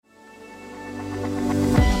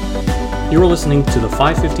You're listening to the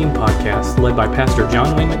 515 podcast led by Pastor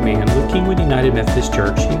John Wayne McMahon with Kingwood United Methodist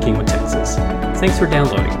Church in Kingwood, Texas. Thanks for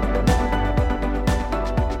downloading.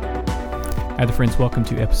 Hi there, friends. Welcome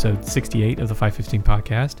to episode 68 of the 515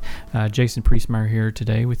 podcast. Jason Priestmeyer here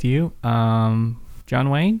today with you. John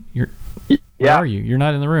Wayne, where are you? You're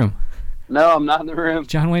not in the room. No, I'm not in the room.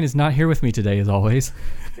 John Wayne is not here with me today, as always.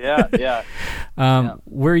 Yeah.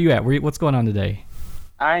 Where are you at? What's going on today?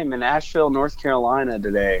 I am in Asheville, North Carolina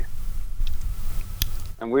today.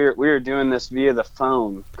 And we're doing this via the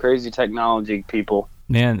phone. Crazy technology, people.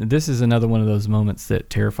 Man, this is another one of those moments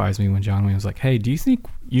that terrifies me when John Wayne was like, hey, do you think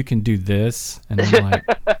you can do this? And I'm like,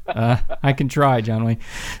 I can try, John Wayne.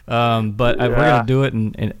 But we're going to do it,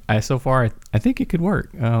 and so far, I think it could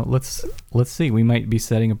work. Let's see. We might be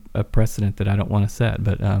setting a precedent that I don't want to set,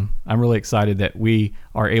 but I'm really excited that we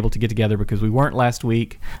are able to get together because we weren't last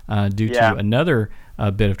week due to another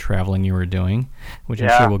bit of traveling you were doing, which I'm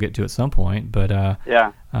sure we'll get to at some point. But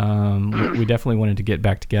we definitely wanted to get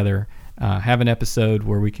back together. Have an episode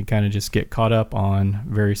where we can kind of just get caught up on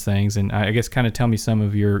various things, and I guess kind of tell me some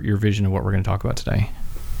of your vision of what we're going to talk about today.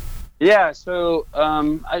 Yeah, so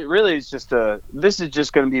this is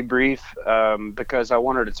just going to be brief because I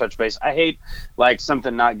wanted to touch base. I hate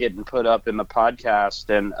something not getting put up in the podcast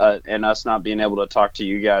and us not being able to talk to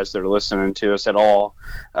you guys that are listening to us at all.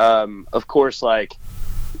 Of course,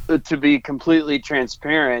 to be completely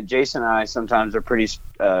transparent, Jason and I sometimes are pretty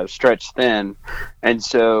stretched thin, and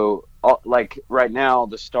so right now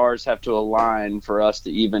the stars have to align for us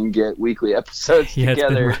to even get weekly episodes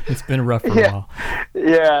together. It's been rough for a while.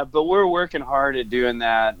 Yeah, but we're working hard at doing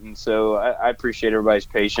that, and so I appreciate everybody's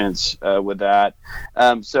patience with that.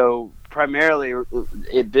 So primarily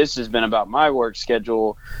this has been about my work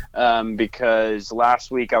schedule because last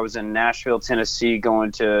week I was in Nashville, Tennessee,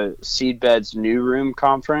 going to Seedbed's New Room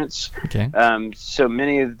Conference. Okay. So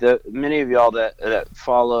many of y'all that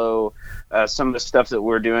follow some of the stuff that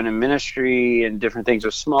we're doing in ministry and different things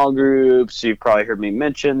with small groups, you've probably heard me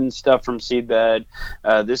mention stuff from Seedbed.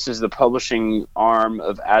 This is the publishing arm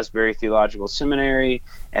of Asbury Theological Seminary,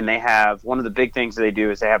 and they have one of the big things they do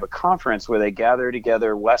is they have a conference where they gather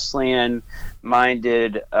together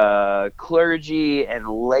Wesleyan-minded clergy and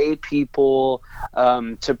lay people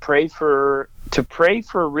to pray for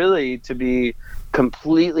really to be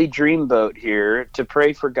completely dreamboat here, to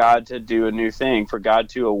pray for God to do a new thing, for God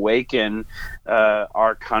to awaken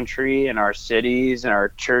our country and our cities and our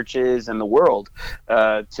churches and the world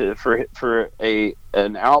for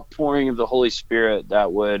an outpouring of the Holy Spirit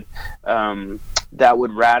that would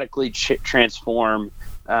radically transform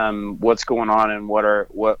what's going on and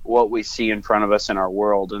what we see in front of us in our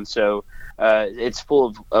world. And so it's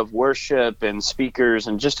full of worship and speakers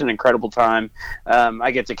and just an incredible time. I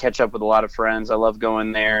get to catch up with a lot of friends. I love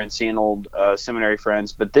going there and seeing old seminary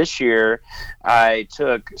friends. But this year, I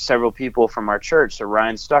took several people from our church. So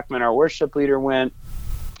Ryan Stuckman, our worship leader, went.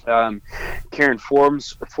 Karen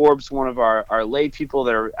Forbes, one of our lay people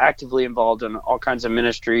that are actively involved in all kinds of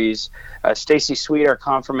ministries. Stacy Sweet, our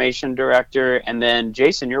confirmation director. And then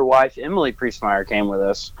Jason, your wife, Emily Priestmeyer, came with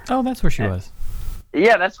us. Oh, that's where she was.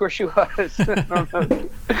 Yeah, that's where she was. I don't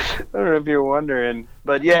know if you're wondering,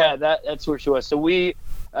 but yeah, that's where she was. So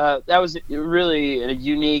that was really a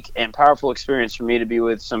unique and powerful experience for me to be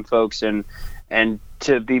with some folks and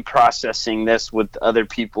to be processing this with other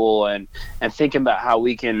people and thinking about how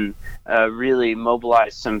we can really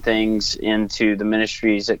mobilize some things into the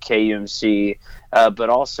ministries at KUMC, but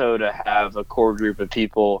also to have a core group of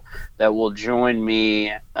people that will join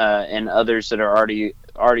me and others that are already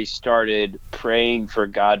started praying for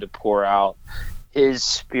God to pour out His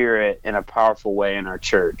Spirit in a powerful way in our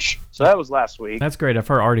church. So that was last week. That's great. I've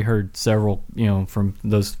already heard several, from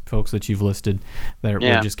those folks that you've listed that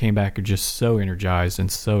just came back are just so energized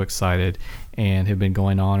and so excited and have been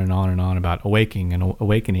going on and on and on about awakening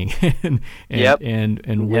and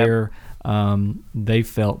where they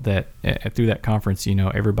felt that through that conference,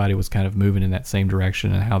 everybody was kind of moving in that same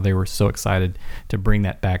direction and how they were so excited to bring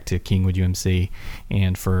that back to Kingwood UMC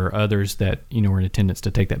and for others that, were in attendance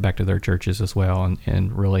to take that back to their churches as well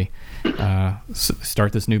and really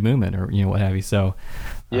start this new movement or, what have you. So,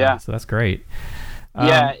 so that's great.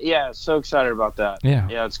 So excited about that.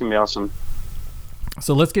 Yeah, it's going to be awesome.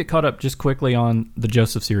 So let's get caught up just quickly on the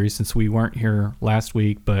Joseph series since we weren't here last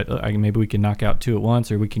week, but maybe we can knock out two at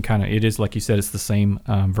once, or we can kind of, it is like you said, it's the same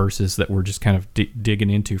verses that we're just kind of digging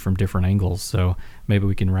into from different angles. So maybe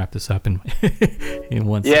we can wrap this up in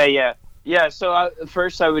one second. Yeah. So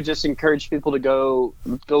first I would just encourage people to go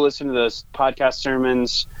listen to those podcast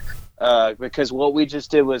sermons because what we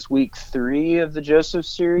just did was week 3 of the Joseph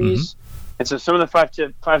series. And so some of the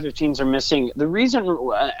 515s are missing. The reason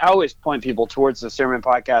I always point people towards the Sermon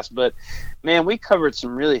Podcast, but man, we covered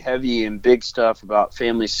some really heavy and big stuff about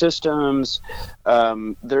family systems.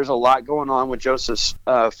 There's a lot going on with Joseph's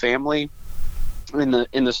family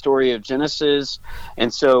in the story of Genesis,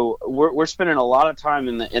 and so we're spending a lot of time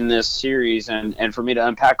in this series, and for me to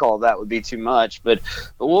unpack all of that would be too much. But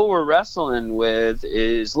what we're wrestling with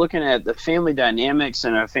is looking at the family dynamics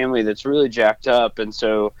in a family that's really jacked up, and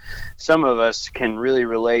so some of us can really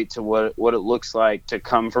relate to what it looks like to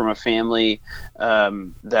come from a family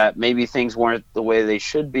that maybe things weren't the way they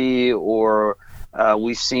should be, or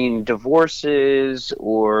we've seen divorces,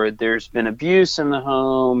 or there's been abuse in the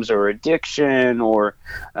homes, or addiction, or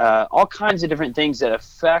all kinds of different things that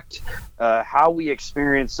affect how we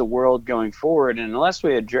experience the world going forward. And unless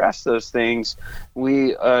we address those things,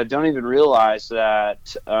 we don't even realize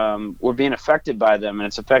that we're being affected by them, and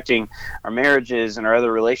it's affecting our marriages and our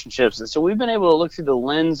other relationships. And so we've been able to look through the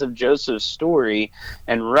lens of Joseph's story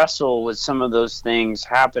and wrestle with some of those things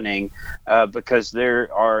happening, because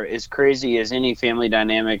there are, as crazy as any family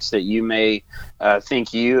dynamics that you may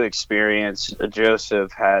think you experience,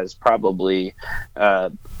 Joseph has probably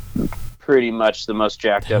pretty much the most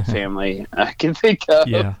jacked up family I can think of.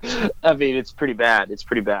 Yeah. I mean, it's pretty bad.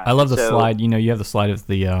 I love the slide. You have the slide of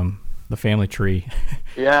the family tree.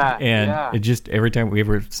 Yeah. And it just, every time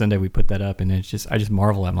every Sunday we put that up, and it's just, I just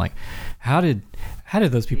marvel. I'm like, how did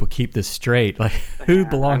those people keep this straight? Like, who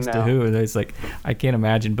belongs to who? And it's like, I can't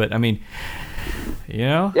imagine. But I mean,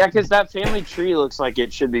 Yeah, because that family tree looks like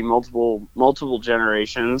it should be multiple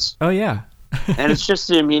generations. Oh yeah. And it's just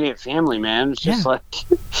the immediate family, man. It's just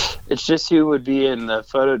it's just who would be in the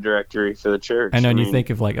photo directory for the church. I know, and you think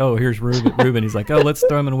of like, oh, here's Reuben. He's like, oh, let's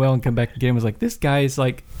throw him in a well and come back and get him. It's like, this guy is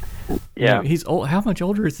like, he's old. How much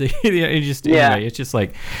older is he? Anyway, it's just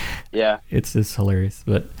like, it's just hilarious.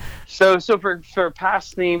 But so for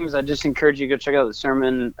past themes, I just encourage you to go check out the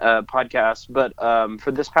sermon podcast. But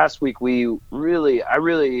for this past week, I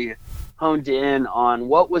really honed in on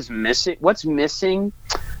what's missing.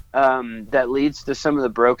 That leads to some of the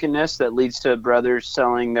brokenness, that leads to brothers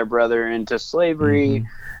selling their brother into slavery,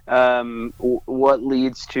 what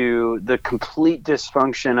leads to the complete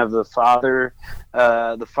dysfunction of the father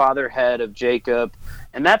head of Jacob,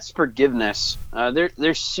 and that's forgiveness.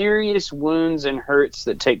 There's serious wounds and hurts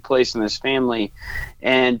that take place in this family,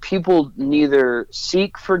 and people neither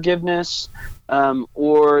seek forgiveness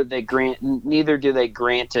or neither do they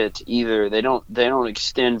grant it either. They don't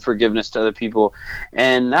extend forgiveness to other people,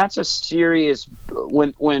 and that's a serious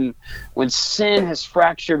when sin has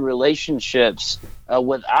fractured relationships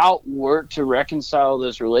without work to reconcile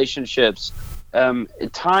those relationships.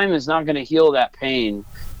 Time is not going to heal that pain.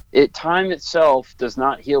 Time itself does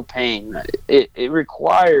not heal pain. It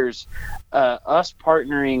requires us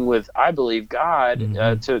partnering with, I believe, God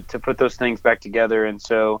to put those things back together. And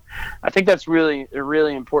so I think that's really a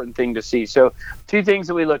really important thing to see. So 2 things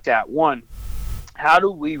that we looked at. One, how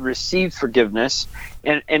do we receive forgiveness?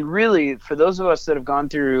 And really, for those of us that have gone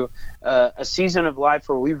through a season of life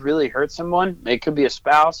where we've really hurt someone, it could be a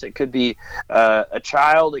spouse, it could be a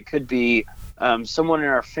child, it could be someone in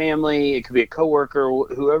our family, it could be a coworker,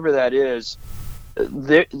 whoever that is.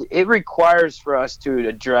 It requires for us to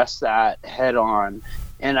address that head on.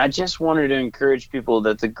 And I just wanted to encourage people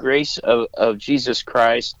that the grace of Jesus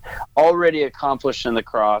Christ, already accomplished in the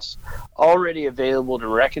cross, already available to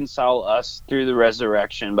reconcile us through the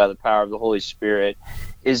resurrection by the power of the Holy Spirit,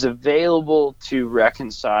 is available to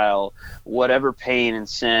reconcile whatever pain and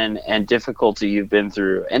sin and difficulty you've been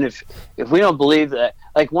through. And if we don't believe that,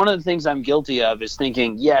 like, one of the things I'm guilty of is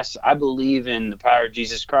thinking, yes, I believe in the power of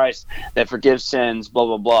Jesus Christ that forgives sins, blah,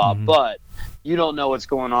 blah, blah, but you don't know what's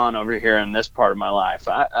going on over here in this part of my life.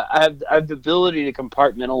 I have the ability to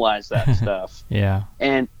compartmentalize that stuff. Yeah.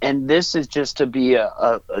 And this is just to be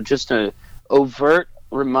just an overt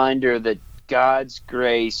reminder that God's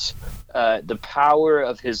grace, the power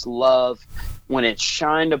of his love, when it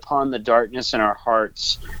shined upon the darkness in our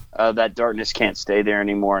hearts, that darkness can't stay there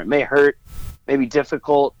anymore. It may hurt, may be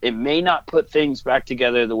difficult. It may not put things back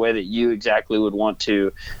together the way that you exactly would want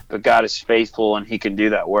to, but God is faithful and he can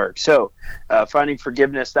do that work. So finding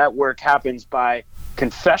forgiveness, that work happens by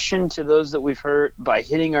confession to those that we've hurt, by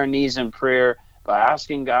hitting our knees in prayer, by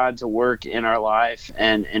asking God to work in our life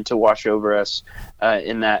and to wash over us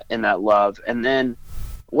in that love. And then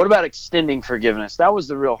what about extending forgiveness? That was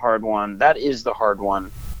the real hard one. That is the hard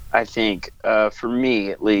one, I think, for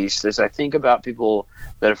me at least, as I think about people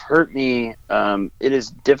that have hurt me. It is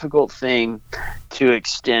a difficult thing to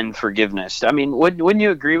extend forgiveness. I mean, wouldn't you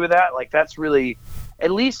agree with that? Like, that's really,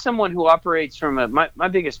 at least someone who operates from my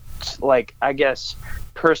biggest, like, I guess,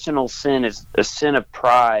 personal sin is a sin of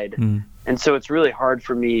pride. And so it's really hard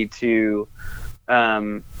for me to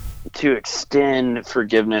extend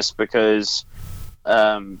forgiveness because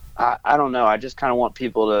I don't know. I just kind of want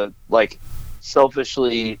people to, like,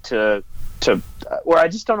 selfishly to or I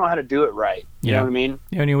just don't know how to do it right. You know what I mean?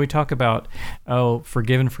 Yeah, we talk about,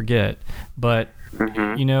 forgive and forget, but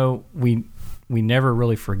we never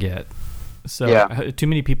really forget. So too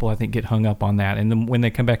many people, I think, get hung up on that, and then when they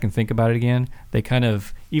come back and think about it again, they kind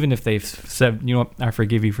of, even if they've said, you know what, I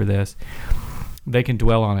forgive you for this, they can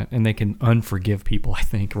dwell on it and they can unforgive people, I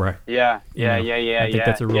think, right? I think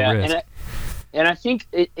that's a real risk. And I think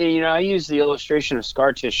I use the illustration of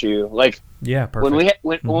scar tissue. Like, perfect.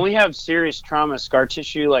 When we have serious trauma, scar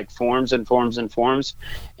tissue like forms and forms and forms,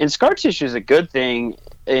 and scar tissue is a good thing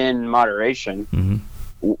in moderation.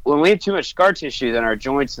 When we have too much scar tissue, then our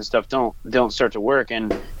joints and stuff don't start to work,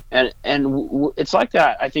 and it's like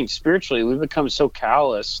that. I think spiritually, we've become so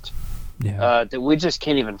calloused that we just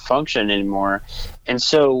can't even function anymore. And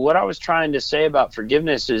so, what I was trying to say about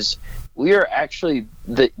forgiveness is, we are actually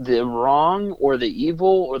the wrong or the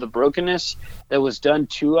evil or the brokenness that was done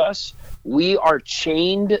to us. We are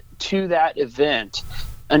chained to that event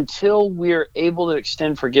until we're able to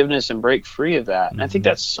extend forgiveness and break free of that. And I think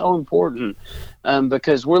that's so important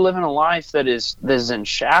because we're living a life that is in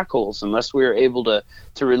shackles unless we are able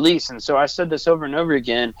to release. And so I said this over and over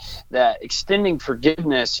again, that extending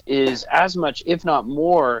forgiveness is as much, if not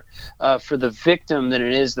more, for the victim than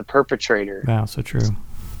it is the perpetrator. Wow, so true.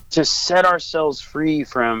 To set ourselves free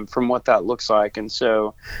from what that looks like. And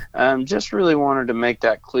so just really wanted to make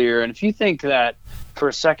that clear. And if you think that for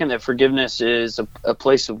a second that forgiveness is a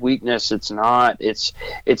place of weakness, it's not. It's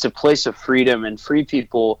a place of freedom, and free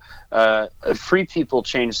people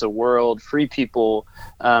change the world. Free people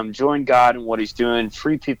join God in what he's doing.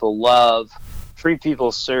 Free people love. Free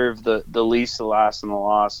people serve the least, the last, and the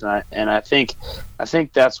lost. And I think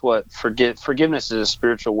that's what forgiveness is, a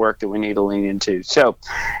spiritual work that we need to lean into. So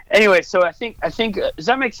anyway, I think does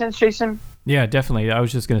that make sense, Jason? Yeah, definitely. I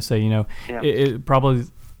was just going to say, it probably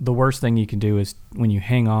the worst thing you can do is when you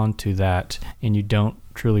hang on to that and you don't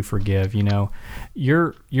truly forgive.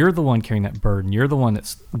 You're the one carrying that burden. You're the one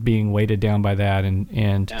that's being weighted down by that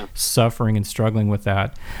and suffering and struggling with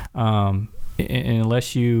that. And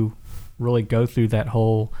unless you really go through that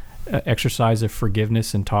whole exercise of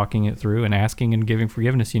forgiveness and talking it through and asking and giving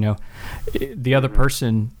forgiveness, the other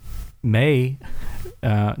person may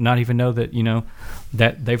not even know that,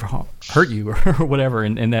 that they've hurt you or whatever,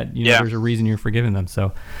 and that, there's a reason you're forgiving them.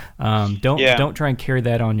 So don't try and carry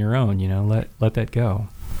that on your own, let that go.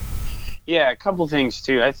 Yeah. A couple things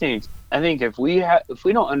too. I think if we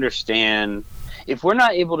don't understand, if we're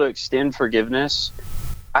not able to extend forgiveness,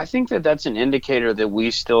 I think that's an indicator that we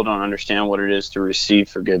still don't understand what it is to receive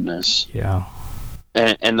forgiveness. Yeah.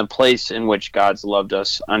 And the place in which God's loved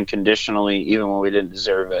us unconditionally, even when we didn't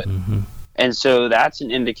deserve it. And so that's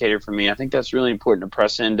an indicator for me. I think that's really important to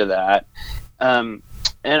press into that. And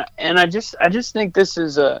I just think this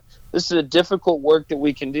is a difficult work that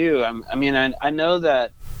we can do. I know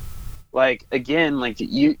that, like, again, like,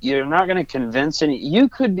 you're not going to convince you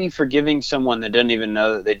could be forgiving someone that doesn't even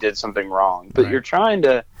know that they did something wrong, but you're trying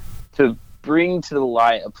to bring to the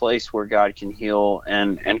light a place where God can heal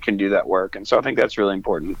and can do that work. And so I think that's really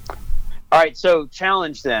important. All right. So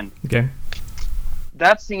challenge then. Okay.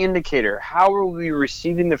 That's the indicator. How are we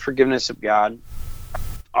receiving the forgiveness of God?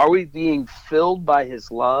 Are we being filled by his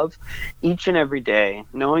love each and every day,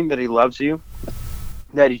 knowing that he loves you,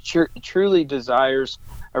 that he truly desires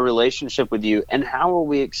a relationship with you, and how are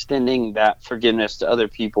we extending that forgiveness to other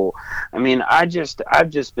people? I've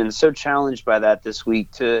just been so challenged by that this week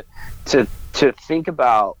to think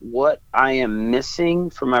about what I am missing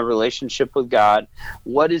from my relationship with God,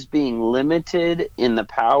 what is being limited in the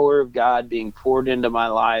power of God being poured into my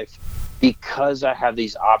life because I have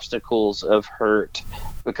these obstacles of hurt,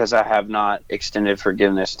 because I have not extended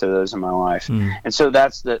forgiveness to those in my life. And so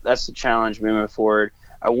that's the challenge moving forward.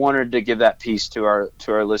 I wanted to give that piece to our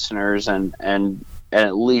listeners and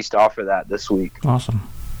at least offer that this week. Awesome.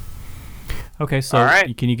 Okay, so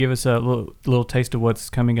can you give us a little taste of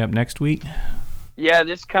what's coming up next week? Yeah,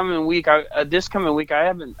 this coming week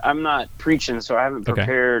I'm not preaching, so I haven't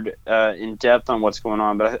prepared in depth on what's going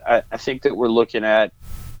on, but I think that we're looking at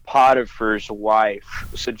Potiphar's wife.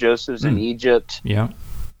 So Joseph's in Egypt. Yeah.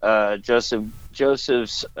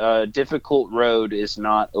 Joseph's difficult road is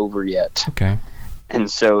not over yet. Okay. And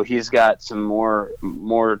so he's got some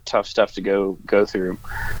more tough stuff to go through.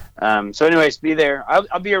 So anyways, be there.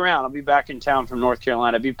 I'll be around. I'll be back in town from North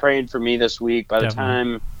Carolina. Be praying for me this week. By the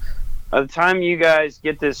time By the time you guys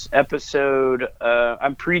get this episode,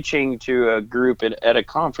 I'm preaching to a group at a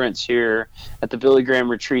conference here at the Billy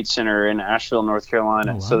Graham Retreat Center in Asheville, North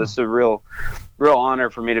Carolina. Oh, wow. So this is a real honor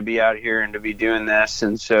for me to be out here and to be doing this.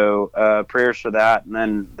 And so prayers for that.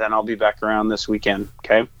 And then I'll be back around this weekend.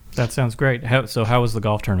 Okay. That sounds great. How was the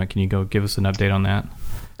golf tournament? Can you go give us an update on that?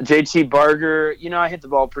 JT Barger, I hit the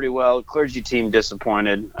ball pretty well. Clergy team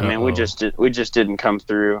disappointed. I mean, we just didn't come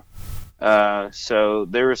through. So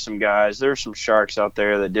there were some sharks out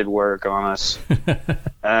there that did work on us.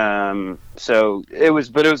 So it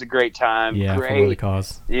was a great time. Yeah, great for the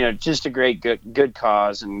cause. Just a great good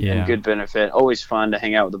cause and good benefit. Always fun to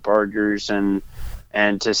hang out with the Bargers and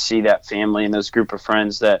to see that family and those group of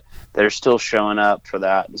friends that are still showing up for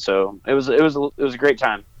that. And so it was a great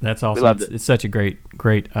time. That's awesome. We loved it. It's such a great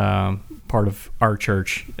part of our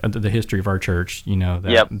church, the history of our church,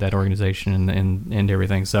 that organization and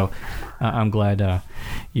everything. So I'm glad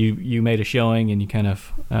you made a showing and you kind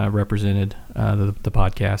of represented the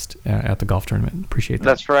podcast at the golf tournament. Appreciate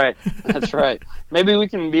that. That's right. Maybe we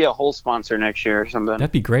can be a whole sponsor next year or something.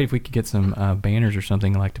 That'd be great if we could get some banners or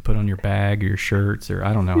something like to put on your bag or your shirts, or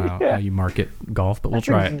I don't know how you market golf, but we'll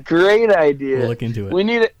try it. Great idea. We'll look into it.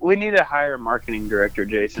 We need to hire a marketing director,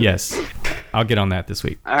 Jason. Yes, I'll get on that this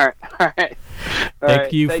week. All right.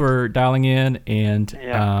 Thank you for dialing in, and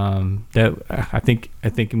that I think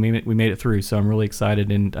we made it through. So I'm really excited,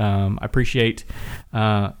 and I appreciate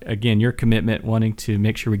again your commitment, wanting to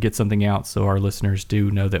make sure we get something out, so our listeners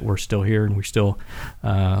do know that we're still here and we're still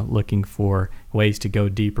looking for ways to go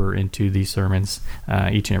deeper into these sermons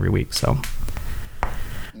each and every week. So,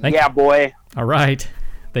 boy. All right.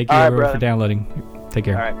 Thank you everyone for downloading. Take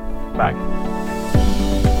care. All right. Bye.